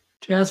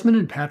Jasmine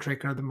and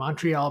Patrick are the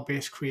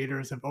Montreal-based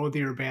creators of Oh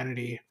the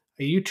Urbanity,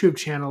 a YouTube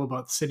channel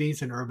about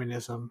cities and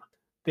urbanism.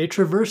 They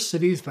traverse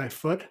cities by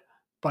foot,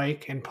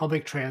 bike, and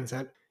public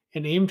transit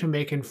and aim to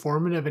make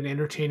informative and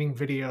entertaining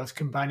videos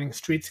combining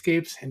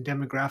streetscapes and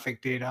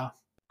demographic data.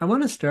 I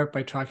want to start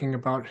by talking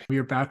about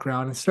your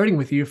background and starting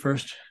with you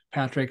first,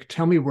 Patrick.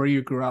 Tell me where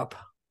you grew up.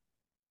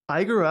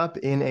 I grew up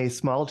in a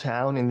small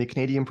town in the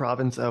Canadian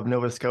province of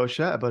Nova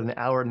Scotia, about an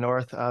hour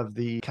north of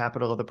the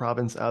capital of the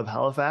province of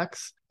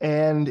Halifax.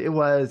 And it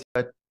was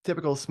a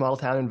typical small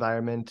town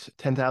environment,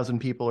 10,000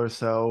 people or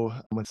so,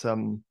 with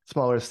some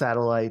smaller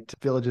satellite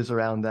villages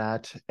around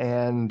that.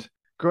 And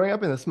growing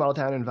up in a small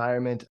town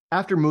environment,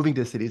 after moving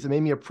to cities, it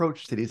made me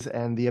approach cities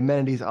and the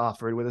amenities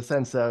offered with a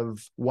sense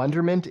of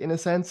wonderment, in a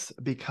sense,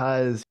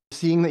 because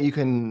seeing that you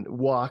can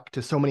walk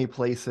to so many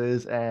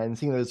places and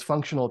seeing this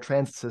functional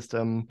transit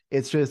system,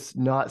 it's just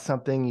not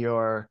something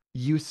you're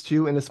used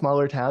to in a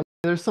smaller town.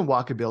 There's some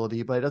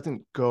walkability, but it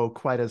doesn't go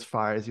quite as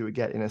far as you would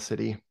get in a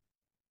city.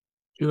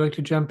 Would you like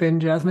to jump in,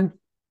 Jasmine?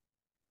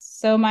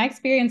 So my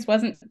experience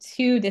wasn't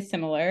too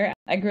dissimilar.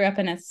 I grew up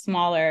in a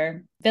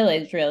smaller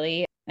village,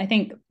 really. I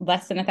think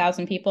less than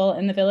 1,000 people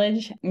in the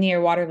village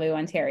near Waterloo,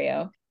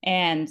 Ontario.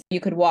 And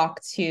you could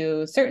walk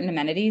to certain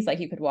amenities,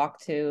 like you could walk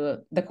to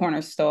the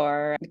corner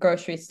store, the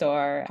grocery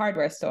store,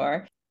 hardware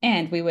store.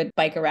 And we would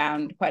bike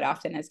around quite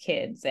often as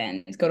kids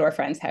and go to our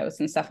friend's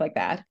house and stuff like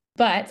that.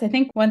 But I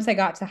think once I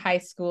got to high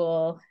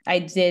school, I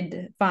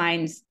did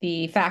find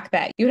the fact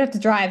that you would have to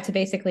drive to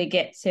basically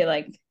get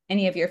to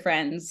any of your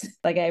friends.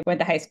 Like I went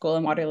to high school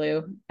in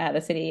Waterloo,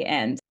 the city.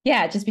 And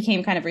yeah, it just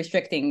became kind of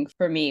restricting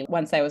for me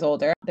once I was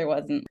older. There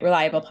wasn't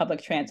reliable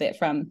public transit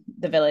from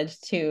the village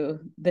to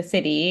the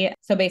city.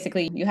 So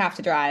basically you have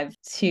to drive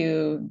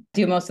to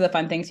do most of the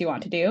fun things you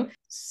want to do.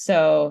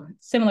 So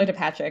similar to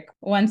Patrick,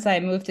 once I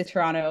moved to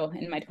Toronto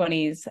in my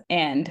 20s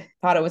and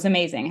thought it was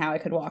amazing how I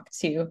could walk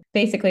to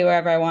basically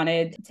wherever I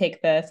wanted,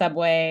 take the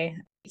subway,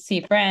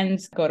 see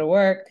friends, go to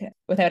work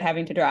without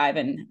having to drive.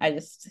 And I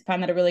just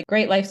found that a really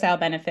great lifestyle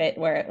benefit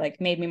where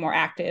it made me more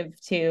active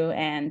too.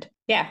 And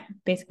yeah,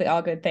 basically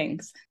all good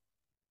things.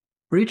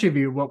 For each of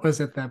you, what was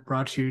it that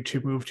brought you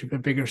to move to a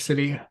bigger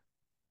city?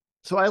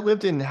 So I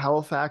lived in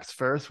Halifax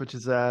first, which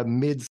is a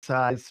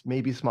mid-sized,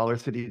 maybe smaller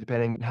city,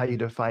 depending on how you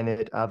define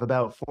it, of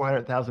about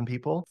 400,000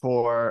 people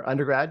for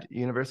undergrad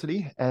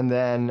university. And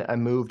then I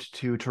moved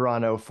to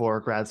Toronto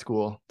for grad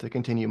school to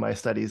continue my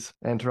studies.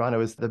 And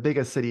Toronto is the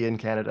biggest city in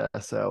Canada.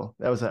 So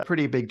that was a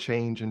pretty big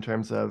change in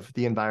terms of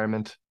the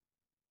environment.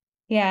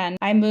 Yeah, and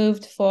I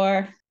moved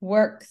for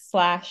work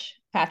slash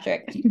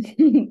Patrick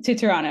to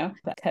Toronto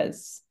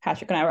because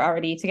Patrick and I were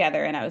already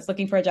together and I was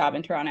looking for a job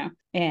in Toronto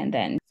and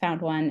then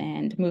found one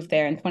and moved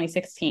there in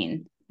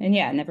 2016. And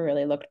yeah, never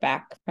really looked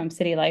back from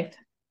city life.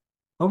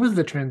 What was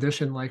the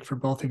transition like for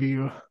both of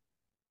you?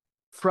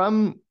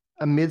 From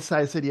a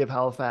mid-sized city of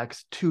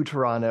Halifax to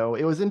Toronto,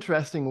 it was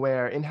interesting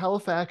where in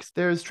Halifax,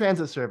 there's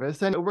transit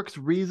service and it works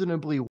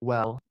reasonably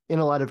well in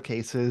a lot of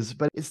cases,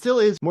 but it still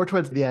is more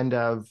towards the end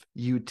of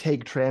you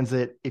take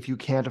transit if you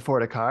can't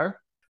afford a car.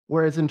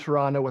 Whereas in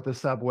Toronto with the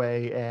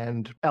subway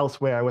and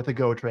elsewhere with the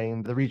GO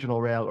train, the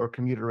regional rail or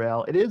commuter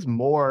rail, it is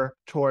more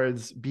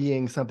towards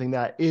being something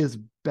that is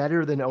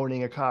better than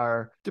owning a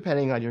car,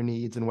 depending on your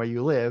needs and where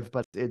you live.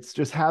 But it's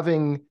just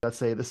having, let's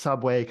say, the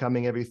subway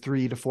coming every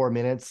 3 to 4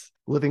 minutes,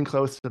 living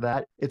close to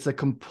that. It's a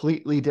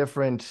completely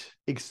different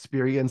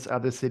experience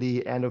of the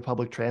city and of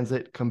public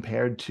transit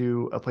compared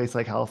to a place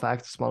like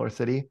Halifax, a smaller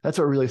city. That's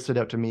what really stood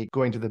out to me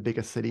going to the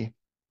biggest city.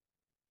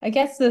 I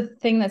guess the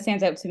thing that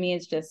stands out to me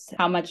is just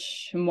how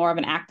much more of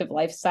an active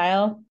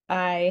lifestyle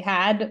I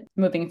had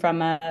moving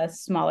from a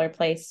smaller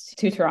place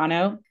to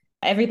Toronto.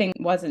 Everything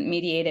wasn't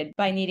mediated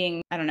by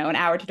needing, I don't know, an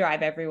hour to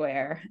drive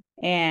everywhere.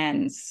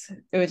 And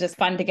it was just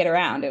fun to get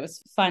around. It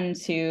was fun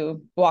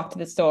to walk to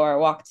the store,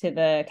 walk to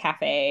the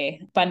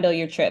cafe, bundle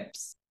your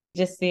trips.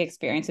 Just the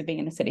experience of being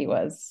in the city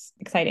was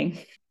exciting.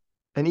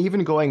 And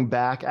even going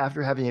back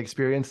after having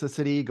experienced the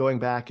city, going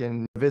back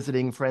and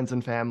visiting friends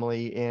and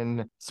family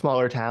in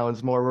smaller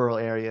towns, more rural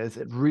areas,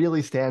 it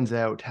really stands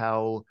out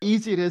how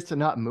easy it is to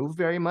not move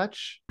very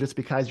much just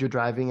because you're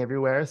driving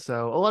everywhere.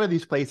 So a lot of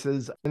these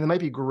places, and they might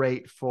be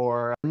great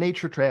for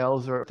nature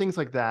trails or things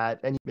like that.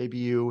 And maybe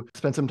you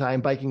spend some time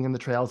biking in the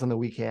trails on the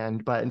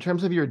weekend. But in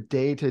terms of your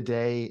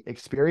day-to-day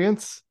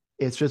experience,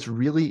 it's just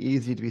really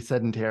easy to be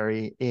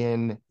sedentary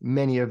in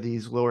many of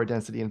these lower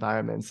density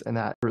environments. And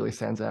that really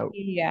stands out.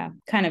 Yeah,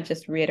 kind of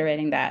just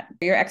reiterating that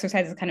your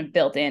exercise is kind of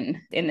built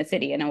in the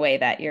city in a way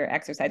that your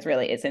exercise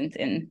really isn't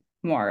in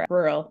more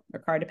rural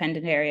or car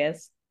dependent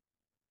areas.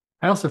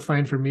 I also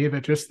find for me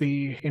that just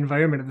the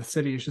environment of the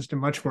city is just a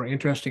much more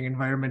interesting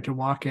environment to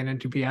walk in and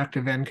to be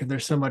active in because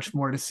there's so much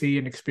more to see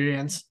and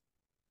experience.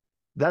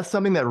 That's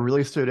something that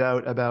really stood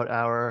out about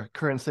our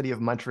current city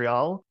of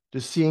Montreal.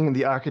 Just seeing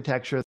the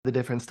architecture, the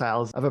different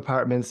styles of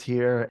apartments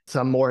here,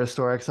 some more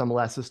historic, some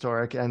less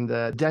historic, and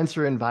the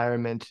denser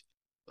environment,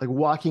 like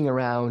walking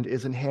around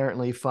is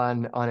inherently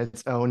fun on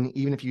its own,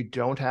 even if you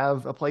don't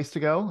have a place to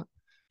go.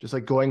 Just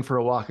like going for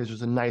a walk is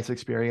just a nice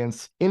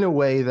experience in a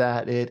way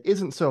that it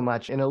isn't so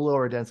much in a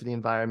lower density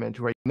environment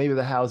where maybe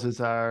the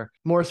houses are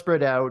more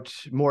spread out,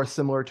 more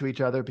similar to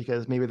each other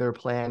because maybe they're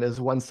planned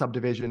as one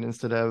subdivision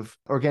instead of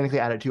organically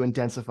added to and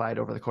densified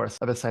over the course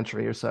of a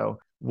century or so.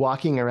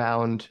 Walking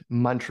around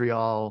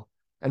Montreal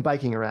and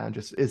biking around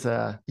just is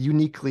a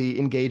uniquely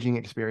engaging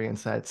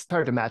experience that's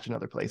hard to match in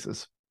other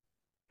places.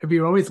 Have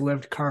you always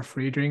lived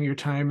car-free during your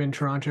time in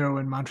Toronto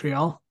and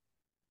Montreal?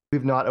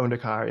 We've not owned a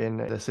car in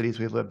the cities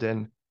we've lived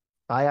in.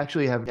 I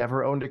actually have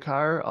never owned a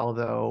car,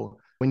 although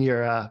when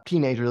you're a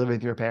teenager living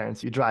with your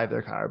parents, you drive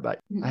their car, but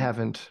I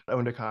haven't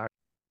owned a car.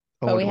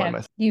 But we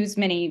have used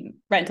many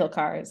rental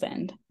cars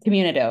and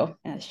Communito,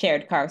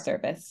 shared car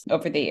service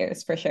over the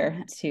years for sure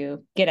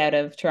to get out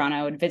of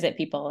Toronto and visit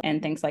people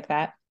and things like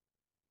that.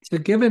 So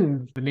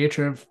given the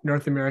nature of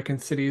North American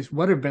cities,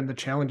 what have been the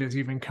challenges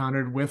you've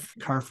encountered with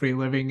car-free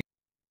living?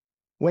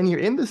 When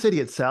you're in the city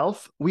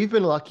itself, we've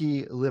been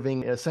lucky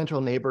living in a central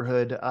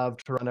neighborhood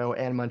of Toronto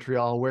and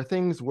Montreal where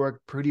things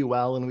work pretty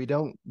well and we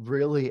don't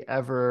really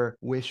ever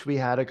wish we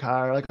had a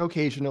car. Like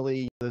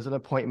occasionally there's an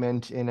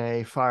appointment in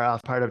a far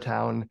off part of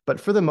town, but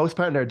for the most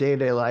part in our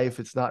day-to-day life,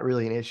 it's not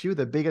really an issue.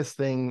 The biggest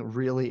thing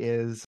really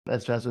is,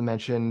 as Jasmine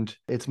mentioned,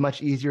 it's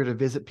much easier to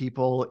visit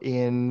people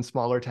in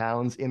smaller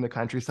towns in the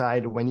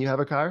countryside when you have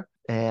a car.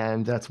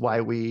 And that's why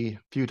we a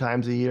few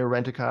times a year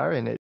rent a car,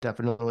 and it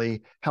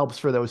definitely helps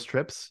for those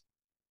trips.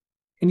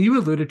 And you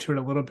alluded to it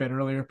a little bit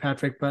earlier,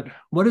 Patrick, but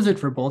what is it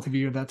for both of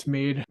you that's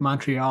made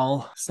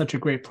Montreal such a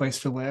great place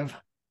to live?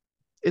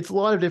 It's a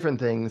lot of different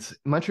things.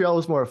 Montreal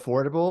is more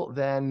affordable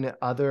than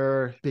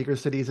other bigger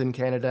cities in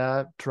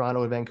Canada,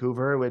 Toronto and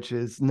Vancouver, which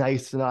is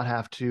nice to not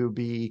have to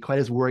be quite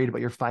as worried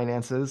about your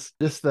finances.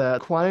 Just the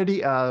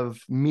quantity of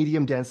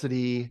medium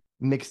density,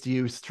 mixed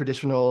use,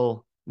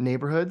 traditional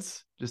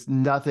neighborhoods, just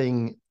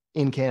nothing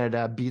in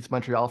Canada beats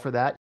Montreal for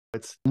that.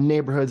 It's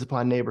neighborhoods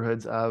upon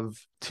neighborhoods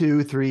of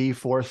 2, 3,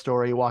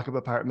 4-story walk-up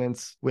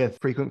apartments with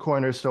frequent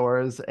corner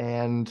stores.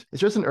 And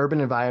it's just an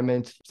urban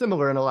environment,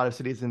 similar in a lot of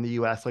cities in the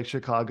US, like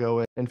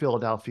Chicago and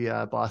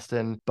Philadelphia,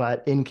 Boston.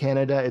 But in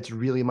Canada, it's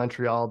really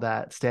Montreal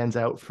that stands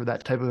out for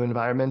that type of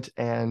environment.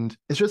 And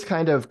it's just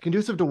kind of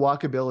conducive to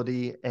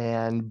walkability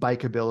and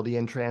bikeability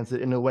and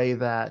transit in a way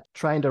that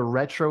trying to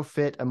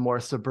retrofit a more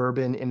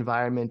suburban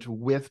environment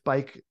with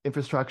bike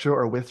infrastructure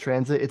or with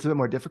transit, it's a bit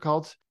more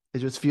difficult. It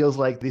just feels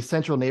like the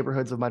central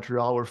neighborhoods of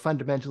Montreal were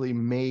fundamentally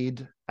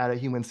made at a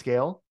human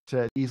scale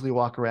to easily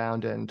walk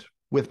around and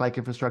with bike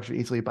infrastructure,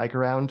 easily bike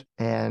around.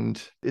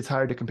 And it's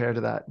hard to compare to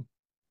that.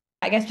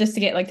 I guess just to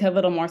get like to a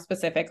little more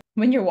specific,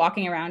 when you're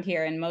walking around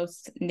here in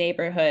most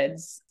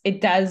neighborhoods, it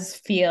does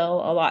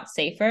feel a lot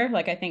safer.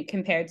 Like I think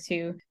compared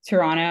to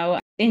Toronto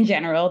in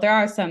general, there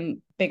are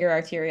some bigger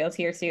arterials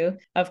here too,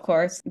 of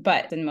course,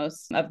 but in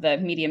most of the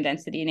medium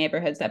density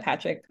neighborhoods that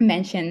Patrick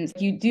mentioned,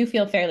 you do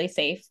feel fairly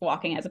safe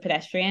walking as a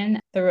pedestrian.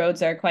 The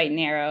roads are quite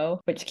narrow,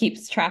 which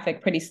keeps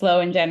traffic pretty slow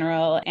in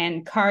general,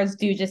 and cars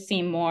do just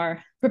seem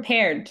more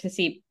prepared to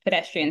see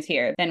pedestrians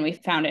here than we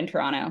found in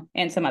Toronto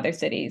and some other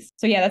cities.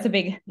 So yeah, that's a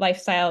big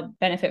lifestyle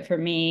benefit for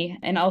me.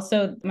 And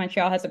also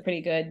Montreal has a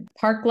pretty good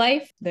park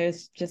life.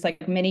 There's just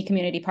like many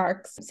community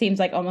parks. It seems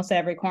like almost at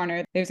every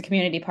corner there's a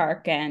community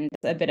park and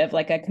a bit of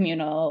like a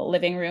communal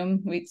living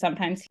room, we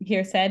sometimes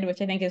hear said, which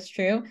I think is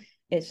true.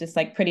 It's just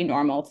like pretty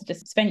normal to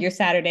just spend your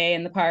Saturday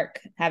in the park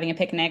having a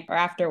picnic or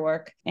after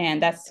work.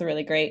 And that's a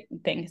really great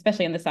thing,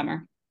 especially in the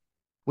summer.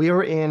 We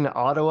were in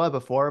Ottawa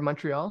before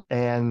Montreal,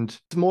 and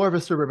it's more of a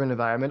suburban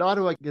environment.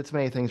 Ottawa gets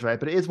many things right,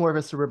 but it is more of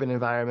a suburban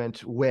environment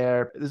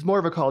where there's more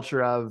of a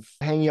culture of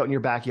hanging out in your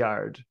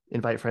backyard,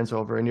 invite friends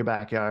over in your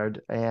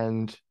backyard.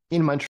 And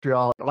in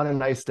Montreal, on a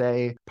nice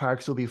day,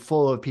 parks will be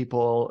full of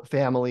people,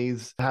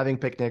 families, having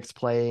picnics,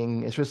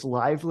 playing. It's just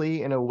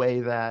lively in a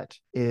way that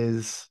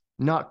is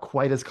not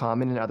quite as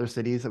common in other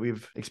cities that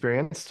we've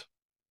experienced.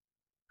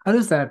 How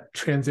does that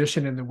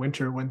transition in the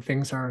winter when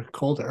things are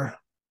colder?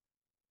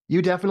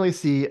 You definitely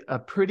see a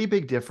pretty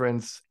big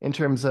difference in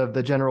terms of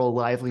the general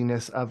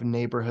liveliness of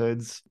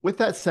neighborhoods. With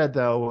that said,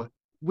 though,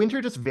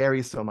 winter just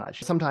varies so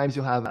much. Sometimes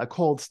you'll have a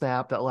cold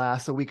snap that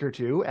lasts a week or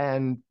two,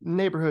 and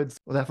neighborhoods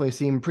will definitely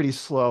seem pretty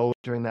slow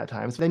during that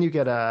time. So then you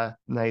get a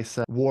nice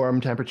warm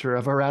temperature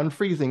of around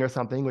freezing or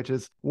something, which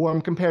is warm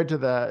compared to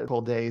the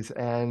cold days.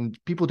 And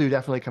people do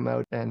definitely come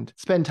out and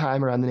spend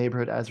time around the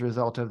neighborhood as a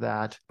result of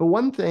that. But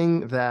one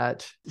thing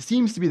that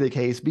seems to be the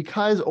case,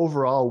 because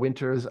overall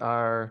winters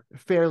are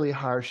fairly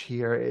harsh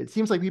here, it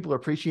seems like people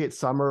appreciate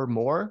summer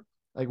more.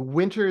 Like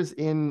winters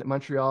in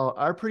Montreal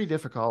are pretty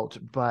difficult,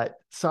 but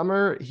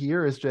summer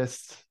here is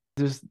just,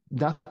 there's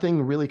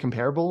nothing really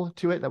comparable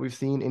to it that we've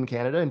seen in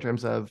Canada in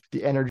terms of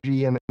the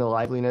energy and the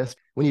liveliness.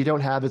 When you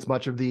don't have as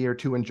much of the year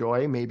to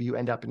enjoy, maybe you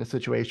end up in a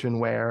situation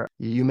where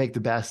you make the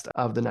best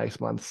of the nice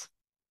months.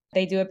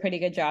 They do a pretty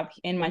good job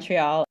in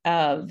Montreal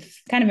of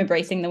kind of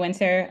embracing the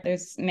winter.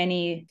 There's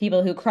many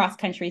people who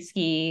cross-country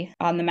ski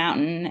on the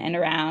mountain and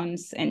around,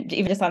 and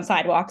even just on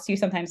sidewalks, you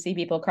sometimes see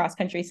people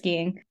cross-country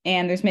skiing.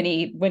 And there's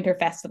many winter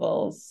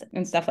festivals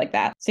and stuff like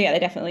that. So yeah, they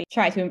definitely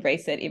try to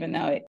embrace it, even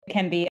though it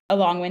can be a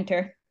long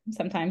winter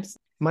sometimes.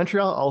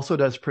 Montreal also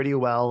does pretty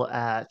well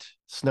at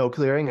snow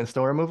clearing and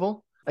snow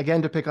removal.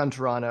 Again, to pick on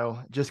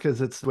Toronto, just because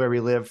it's where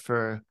we lived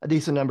for a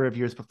decent number of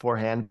years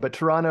beforehand. But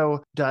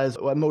Toronto does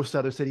what most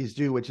other cities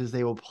do, which is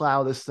they will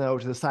plow the snow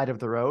to the side of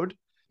the road.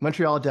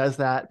 Montreal does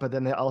that, but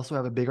then they also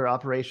have a bigger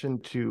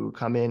operation to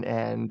come in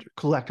and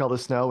collect all the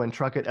snow and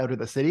truck it out of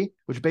the city,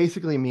 which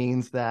basically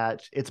means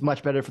that it's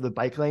much better for the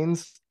bike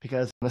lanes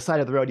because on the side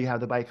of the road, you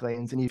have the bike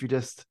lanes. And if you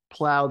just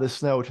plow the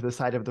snow to the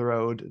side of the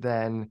road,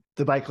 then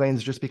the bike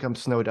lanes just become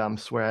snow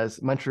dumps.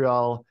 Whereas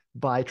Montreal,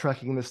 by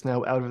trucking the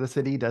snow out of the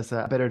city, does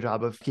a better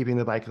job of keeping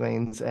the bike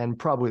lanes and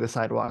probably the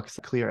sidewalks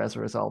clear as a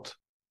result.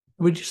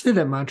 Would you say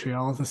that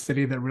Montreal is a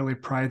city that really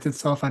prides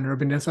itself on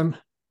urbanism?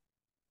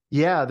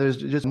 Yeah, there's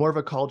just more of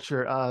a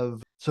culture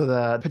of, so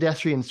the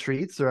pedestrian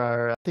streets, there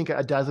are, I think,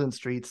 a dozen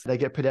streets that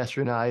get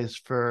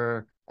pedestrianized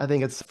for, I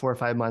think it's 4 or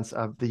 5 months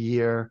of the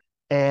year.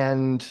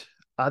 And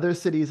other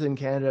cities in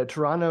Canada,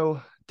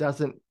 Toronto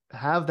doesn't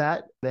have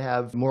that. They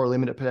have more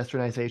limited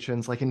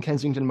pedestrianizations, like in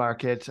Kensington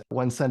Market,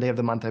 one Sunday of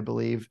the month, I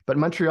believe. But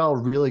Montreal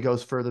really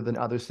goes further than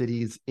other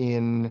cities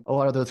in a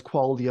lot of those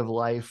quality of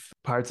life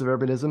parts of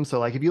urbanism. So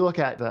like if you look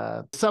at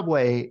the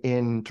subway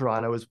in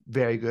Toronto is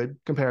very good,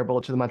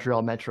 comparable to the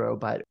Montreal Metro.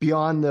 But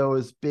beyond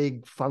those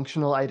big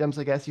functional items,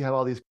 I guess you have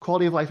all these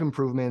quality of life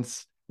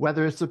improvements,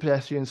 whether it's the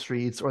pedestrian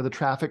streets or the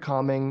traffic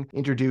calming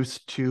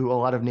introduced to a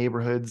lot of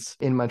neighborhoods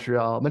in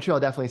Montreal. Montreal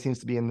definitely seems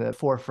to be in the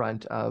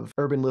forefront of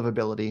urban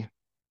livability.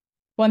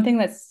 One thing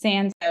that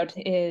stands out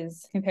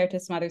is compared to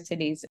some other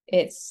cities,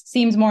 it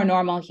seems more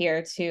normal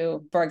here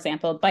to, for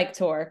example, bike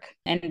to work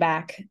and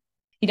back.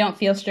 You don't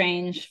feel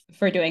strange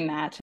for doing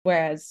that.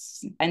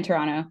 Whereas in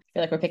Toronto, I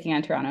feel like we're picking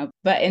on Toronto,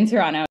 but in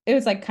Toronto, it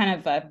was like kind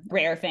of a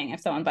rare thing.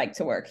 If someone biked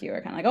to work, you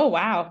were kind of like, oh,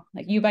 wow,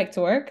 like you bike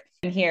to work.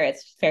 And here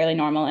it's fairly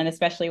normal. And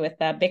especially with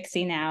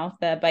Bixi now,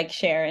 the bike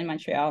share in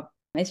Montreal,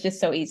 it's just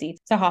so easy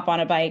to hop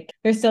on a bike.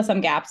 There's still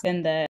some gaps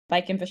in the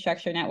bike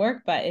infrastructure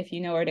network, but if you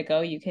know where to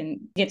go, you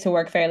can get to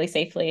work fairly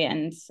safely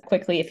and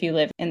quickly if you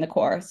live in the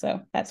core.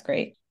 So that's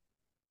great.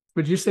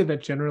 Would you say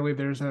that generally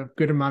there's a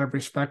good amount of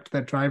respect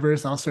that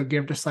drivers also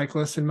give to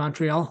cyclists in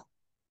Montreal?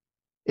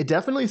 It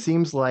definitely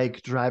seems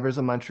like drivers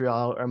in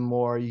Montreal are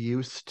more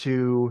used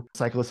to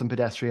cyclists and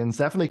pedestrians,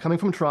 definitely coming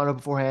from Toronto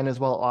beforehand as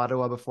well,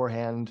 Ottawa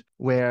beforehand,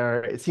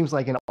 where it seems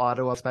like in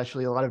Ottawa,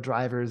 especially, a lot of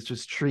drivers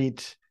just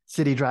treat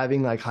city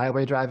driving like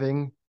highway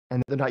driving,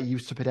 and they're not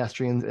used to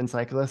pedestrians and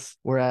cyclists.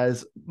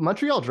 Whereas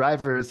Montreal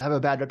drivers have a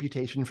bad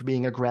reputation for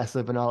being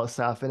aggressive and all this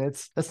stuff. And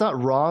that's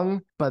not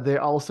wrong, but they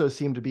also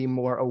seem to be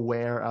more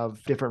aware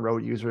of different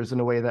road users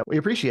in a way that we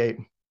appreciate.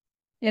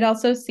 It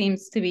also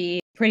seems to be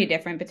pretty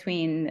different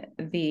between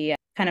the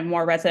kind of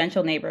more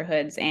residential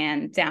neighborhoods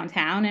and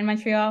downtown in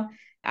Montreal.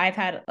 I've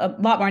had a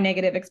lot more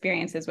negative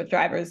experiences with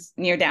drivers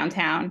near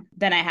downtown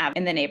than I have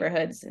in the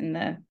neighborhoods, in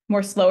the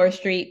more slower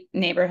street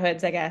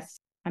neighborhoods, I guess.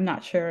 I'm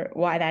not sure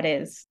why that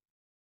is.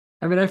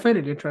 I mean, I find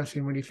it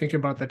interesting when you think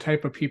about the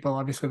type of people,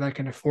 obviously, that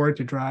can afford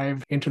to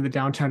drive into the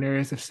downtown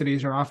areas of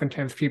cities are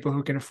oftentimes people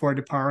who can afford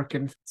to park.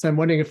 And so I'm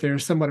wondering if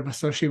there's somewhat of a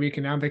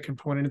socioeconomic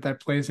component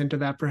that plays into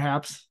that,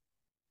 perhaps.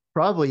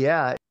 Probably,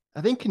 yeah.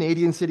 I think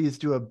Canadian cities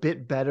do a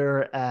bit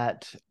better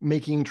at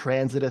making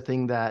transit a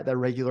thing that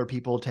regular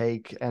people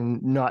take and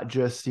not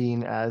just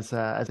seen as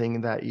a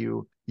thing that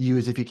you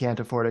use if you can't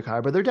afford a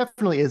car. But there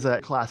definitely is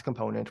a class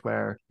component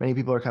where many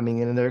people are coming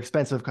in and they're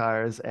expensive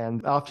cars.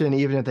 And often,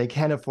 even if they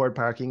can afford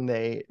parking,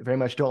 they very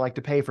much don't like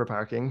to pay for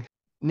parking.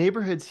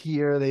 Neighborhoods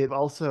here, they've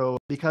also,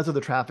 because of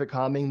the traffic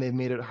calming, they've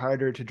made it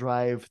harder to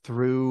drive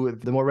through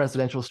the more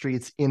residential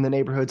streets in the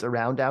neighborhoods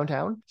around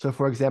downtown. So,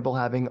 for example,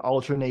 having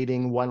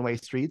alternating one-way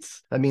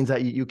streets, that means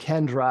that you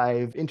can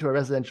drive into a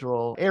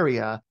residential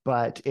area,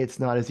 but it's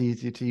not as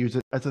easy to use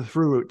it as a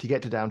through route to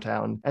get to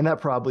downtown. And that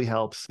probably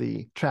helps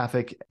the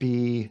traffic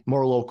be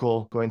more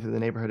local going through the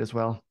neighborhood as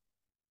well.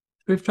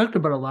 We've talked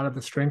about a lot of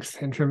the strengths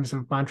in terms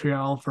of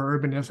Montreal for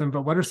urbanism,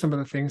 but what are some of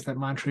the things that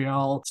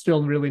Montreal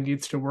still really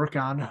needs to work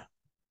on?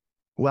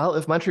 Well,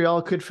 if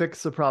Montreal could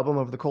fix the problem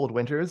of the cold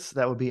winters,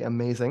 that would be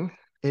amazing.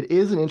 It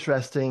is an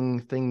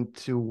interesting thing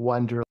to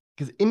wonder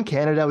because in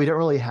Canada, we don't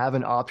really have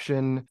an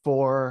option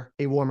for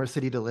a warmer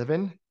city to live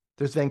in.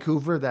 There's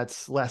Vancouver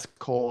that's less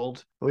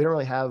cold, but we don't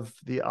really have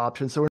the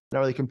option. So we're not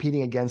really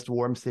competing against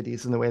warm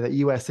cities in the way that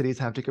US cities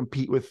have to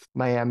compete with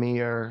Miami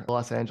or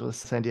Los Angeles,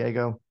 San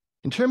Diego.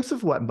 In terms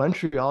of what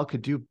Montreal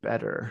could do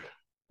better,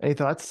 any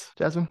thoughts,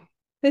 Jasmine?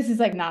 This is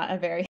like not a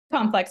very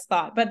complex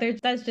thought, but there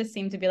does just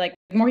seem to be like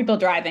more people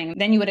driving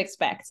than you would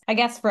expect. I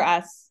guess for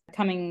us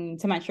coming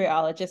to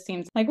Montreal, it just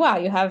seems like, wow,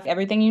 you have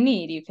everything you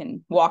need. You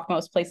can walk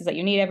most places that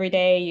you need every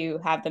day. You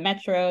have the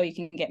metro, you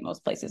can get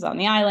most places on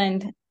the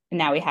island. And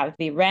now we have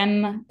the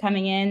REM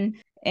coming in.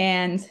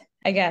 And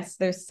I guess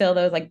there's still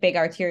those like big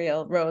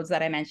arterial roads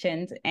that I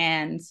mentioned.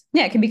 And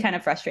yeah, it can be kind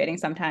of frustrating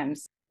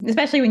sometimes,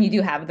 especially when you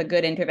do have the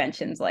good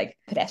interventions like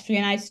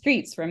pedestrianized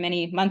streets for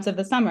many months of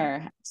the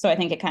summer. So I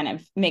think it kind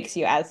of makes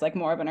you, as like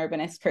more of an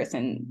urbanist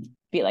person,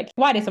 be like,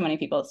 why do so many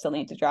people still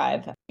need to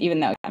drive? Even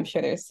though I'm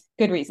sure there's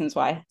good reasons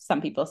why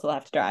some people still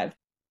have to drive.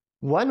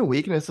 One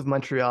weakness of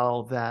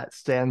Montreal that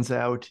stands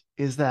out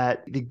is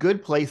that the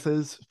good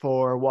places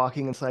for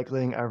walking and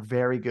cycling are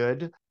very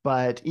good.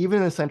 But even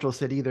in the central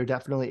city, there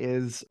definitely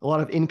is a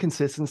lot of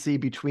inconsistency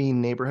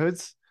between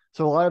neighborhoods.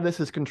 So a lot of this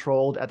is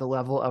controlled at the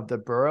level of the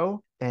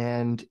borough.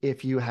 And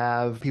if you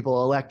have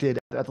people elected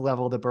at the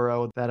level of the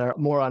borough that are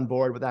more on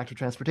board with active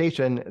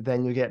transportation,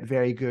 then you get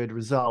very good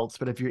results.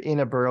 But if you're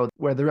in a borough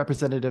where the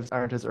representatives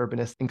aren't as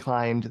urbanist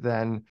inclined,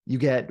 then you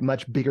get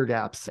much bigger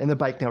gaps in the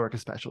bike network,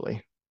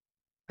 especially.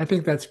 I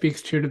think that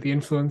speaks to the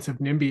influence of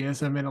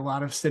NIMBYism in a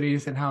lot of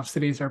cities and how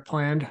cities are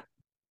planned.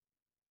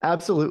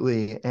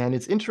 Absolutely. And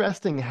it's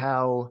interesting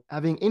how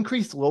having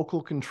increased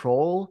local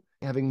control,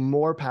 having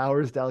more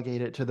powers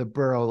delegated to the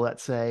borough,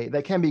 let's say,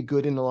 that can be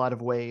good in a lot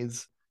of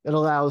ways. It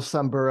allows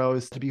some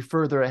boroughs to be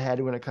further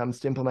ahead when it comes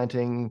to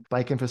implementing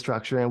bike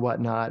infrastructure and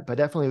whatnot. But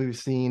definitely, we've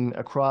seen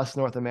across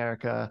North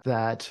America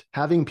that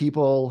having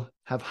people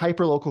have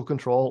hyper-local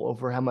control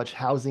over how much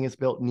housing is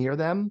built near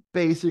them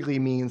basically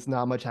means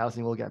not much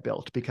housing will get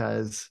built,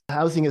 because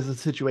housing is a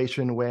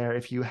situation where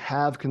if you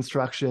have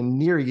construction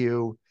near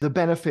you, the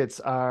benefits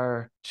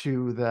are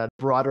to the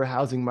broader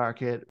housing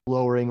market,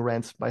 lowering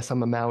rents by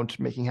some amount,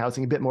 making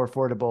housing a bit more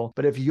affordable.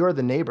 But if you're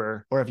the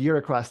neighbor or if you're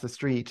across the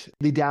street,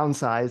 the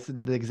downsides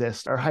that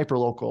exist are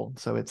hyper-local.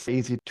 So it's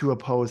easy to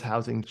oppose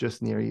housing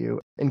just near you.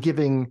 And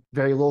giving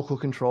very local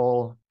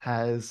control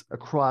has,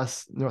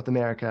 across North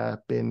America,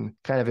 been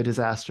kind of a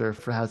disaster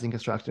for housing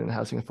construction and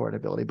housing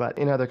affordability. But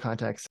in other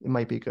contexts, it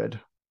might be good.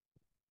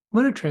 I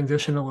want to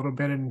transition a little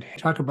bit and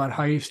talk about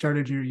how you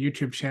started your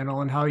YouTube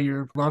channel and how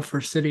your love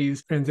for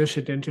cities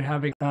transitioned into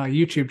having a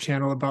YouTube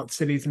channel about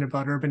cities and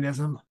about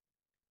urbanism.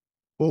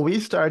 Well, we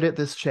started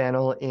this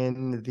channel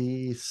in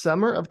the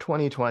summer of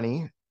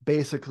 2020.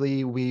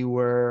 Basically, we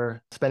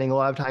were spending a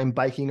lot of time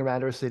biking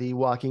around our city,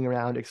 walking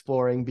around,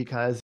 exploring,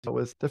 because it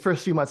was the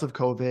first few months of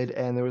COVID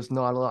and there was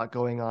not a lot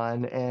going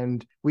on.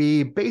 And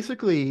we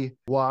basically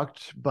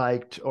walked,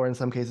 biked, or in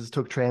some cases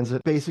took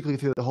transit, basically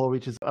through the whole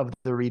reaches of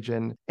the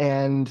region.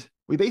 And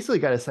we basically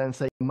got a sense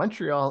that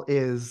Montreal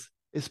is,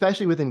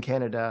 especially within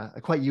Canada,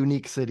 a quite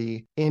unique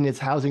city in its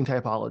housing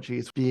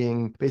typologies,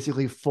 being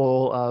basically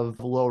full of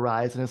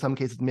low-rise and in some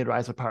cases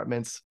mid-rise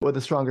apartments with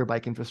a stronger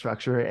bike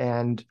infrastructure.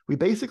 And we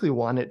basically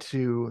wanted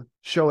to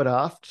show it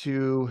off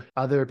to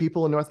other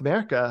people in North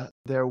America.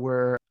 There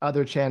were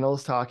other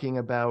channels talking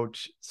about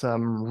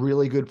some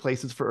really good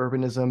places for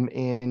urbanism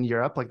in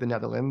Europe, like the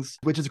Netherlands,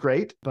 which is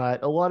great.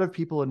 But a lot of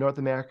people in North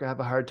America have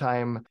a hard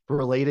time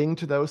relating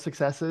to those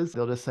successes.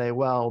 They'll just say,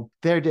 well,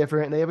 they're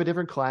different. They have a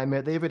different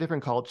climate. They have a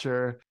different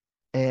culture.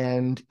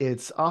 And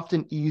it's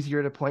often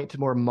easier to point to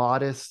more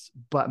modest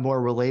but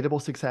more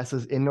relatable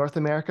successes in North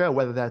America,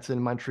 whether that's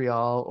in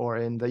Montreal or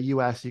in the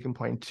US. You can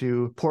point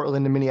to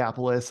Portland and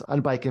Minneapolis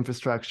on bike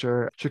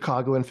infrastructure,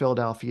 Chicago and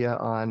Philadelphia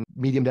on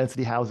medium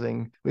density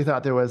housing. We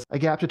thought there was a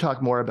gap to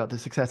talk more about the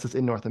successes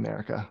in North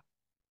America.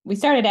 We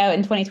started out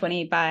in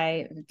 2020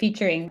 by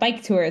featuring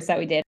bike tours that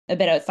we did a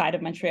bit outside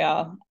of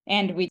Montreal.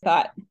 And we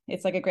thought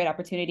it's like a great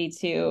opportunity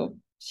to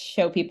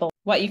show people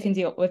what you can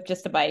do with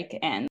just a bike,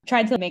 and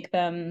tried to make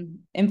them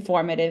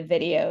informative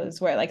videos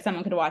where like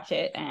someone could watch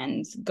it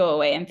and go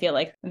away and feel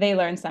like they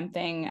learned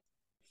something.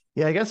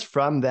 Yeah, I guess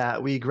from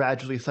that, we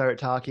gradually started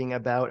talking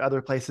about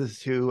other places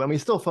too. And we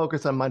still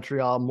focus on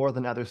Montreal more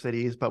than other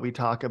cities, but we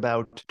talk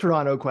about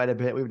Toronto quite a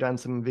bit. We've done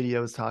some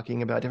videos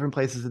talking about different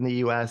places in the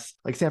US,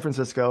 like San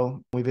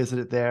Francisco. We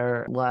visited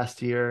there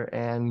last year.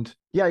 And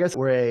yeah, I guess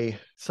we're a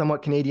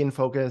somewhat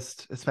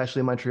Canadian-focused,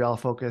 especially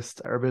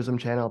Montreal-focused urbanism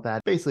channel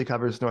that basically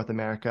covers North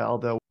America,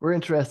 although we're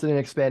interested in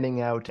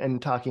expanding out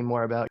and talking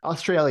more about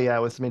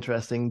Australia with some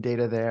interesting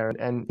data there,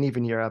 and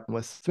even Europe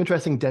with some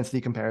interesting density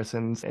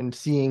comparisons, and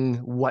seeing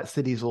what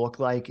cities look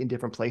like in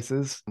different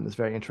places is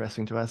very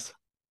interesting to us.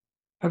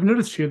 I've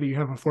noticed here that you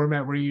have a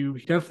format where you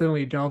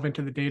definitely delve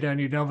into the data and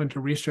you delve into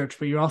research,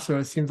 but you also,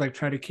 it seems like,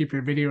 try to keep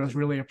your videos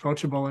really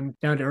approachable and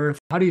down to earth.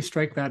 How do you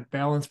strike that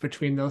balance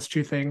between those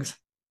two things?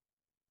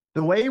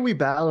 The way we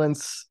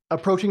balance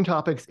approaching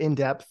topics in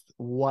depth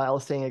while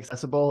staying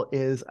accessible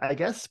is, I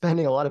guess,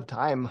 spending a lot of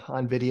time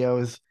on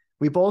videos.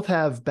 We both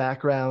have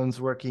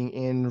backgrounds working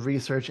in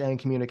research and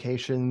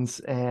communications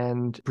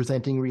and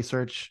presenting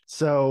research.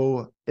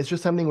 So it's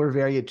just something we're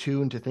very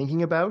attuned to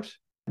thinking about,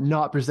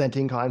 not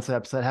presenting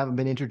concepts that haven't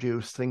been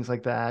introduced, things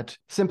like that,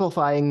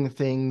 simplifying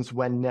things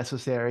when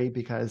necessary,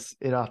 because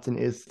it often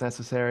is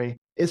necessary.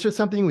 It's just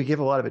something we give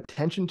a lot of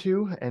attention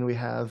to and we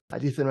have a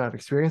decent amount of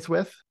experience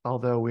with,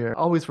 although we're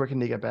always working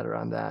to get better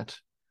on that.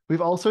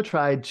 We've also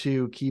tried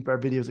to keep our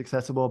videos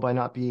accessible by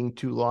not being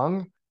too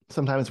long.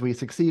 Sometimes we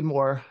succeed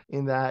more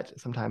in that,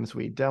 sometimes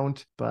we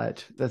don't,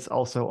 but that's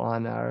also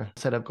on our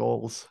set of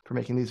goals for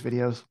making these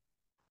videos.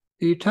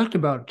 You talked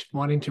about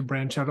wanting to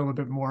branch out a little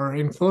bit more.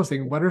 In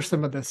closing, what are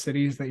some of the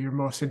cities that you're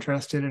most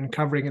interested in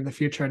covering in the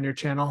future on your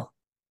channel?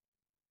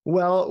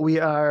 Well, we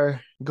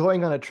are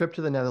going on a trip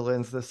to the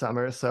Netherlands this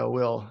summer, so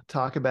we'll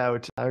talk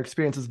about our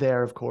experiences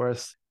there, of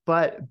course.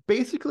 But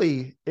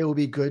basically, it will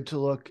be good to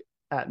look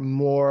at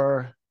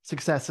more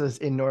successes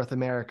in North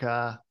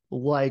America,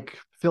 like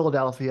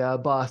Philadelphia,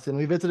 Boston.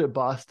 We visited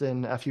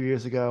Boston a few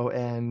years ago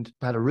and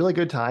had a really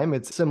good time.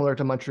 It's similar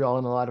to Montreal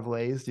in a lot of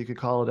ways. You could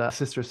call it a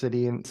sister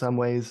city in some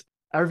ways.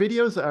 Our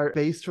videos are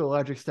based to a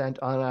large extent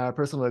on our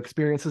personal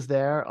experiences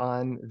there,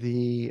 on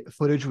the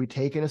footage we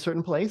take in a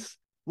certain place.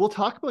 We'll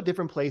talk about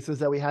different places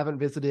that we haven't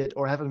visited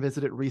or haven't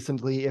visited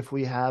recently if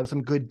we have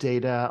some good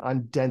data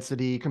on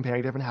density,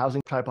 comparing different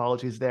housing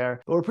typologies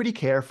there. But we're pretty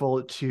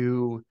careful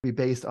to be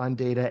based on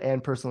data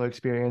and personal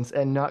experience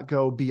and not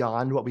go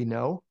beyond what we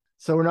know.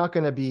 So we're not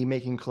going to be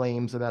making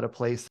claims about a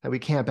place that we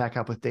can't back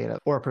up with data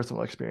or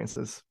personal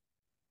experiences.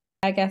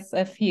 I guess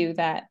a few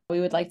that we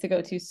would like to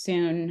go to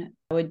soon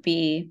would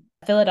be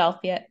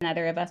Philadelphia.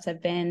 Neither of us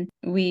have been.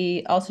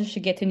 We also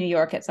should get to New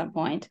York at some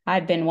point.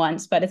 I've been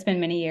once, but it's been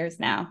many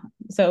years now.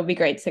 So it'd be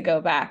great to go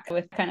back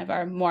with kind of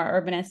our more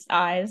urbanist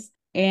eyes.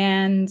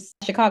 And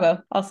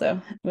Chicago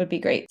also would be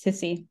great to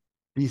see.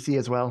 BC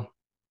as well.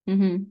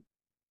 Mm-hmm.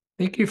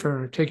 Thank you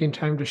for taking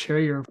time to share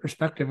your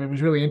perspective. It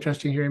was really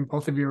interesting hearing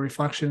both of your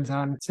reflections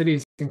on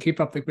cities, and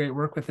keep up the great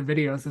work with the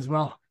videos as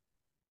well.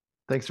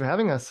 Thanks for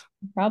having us.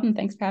 No problem.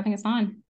 Thanks for having us on.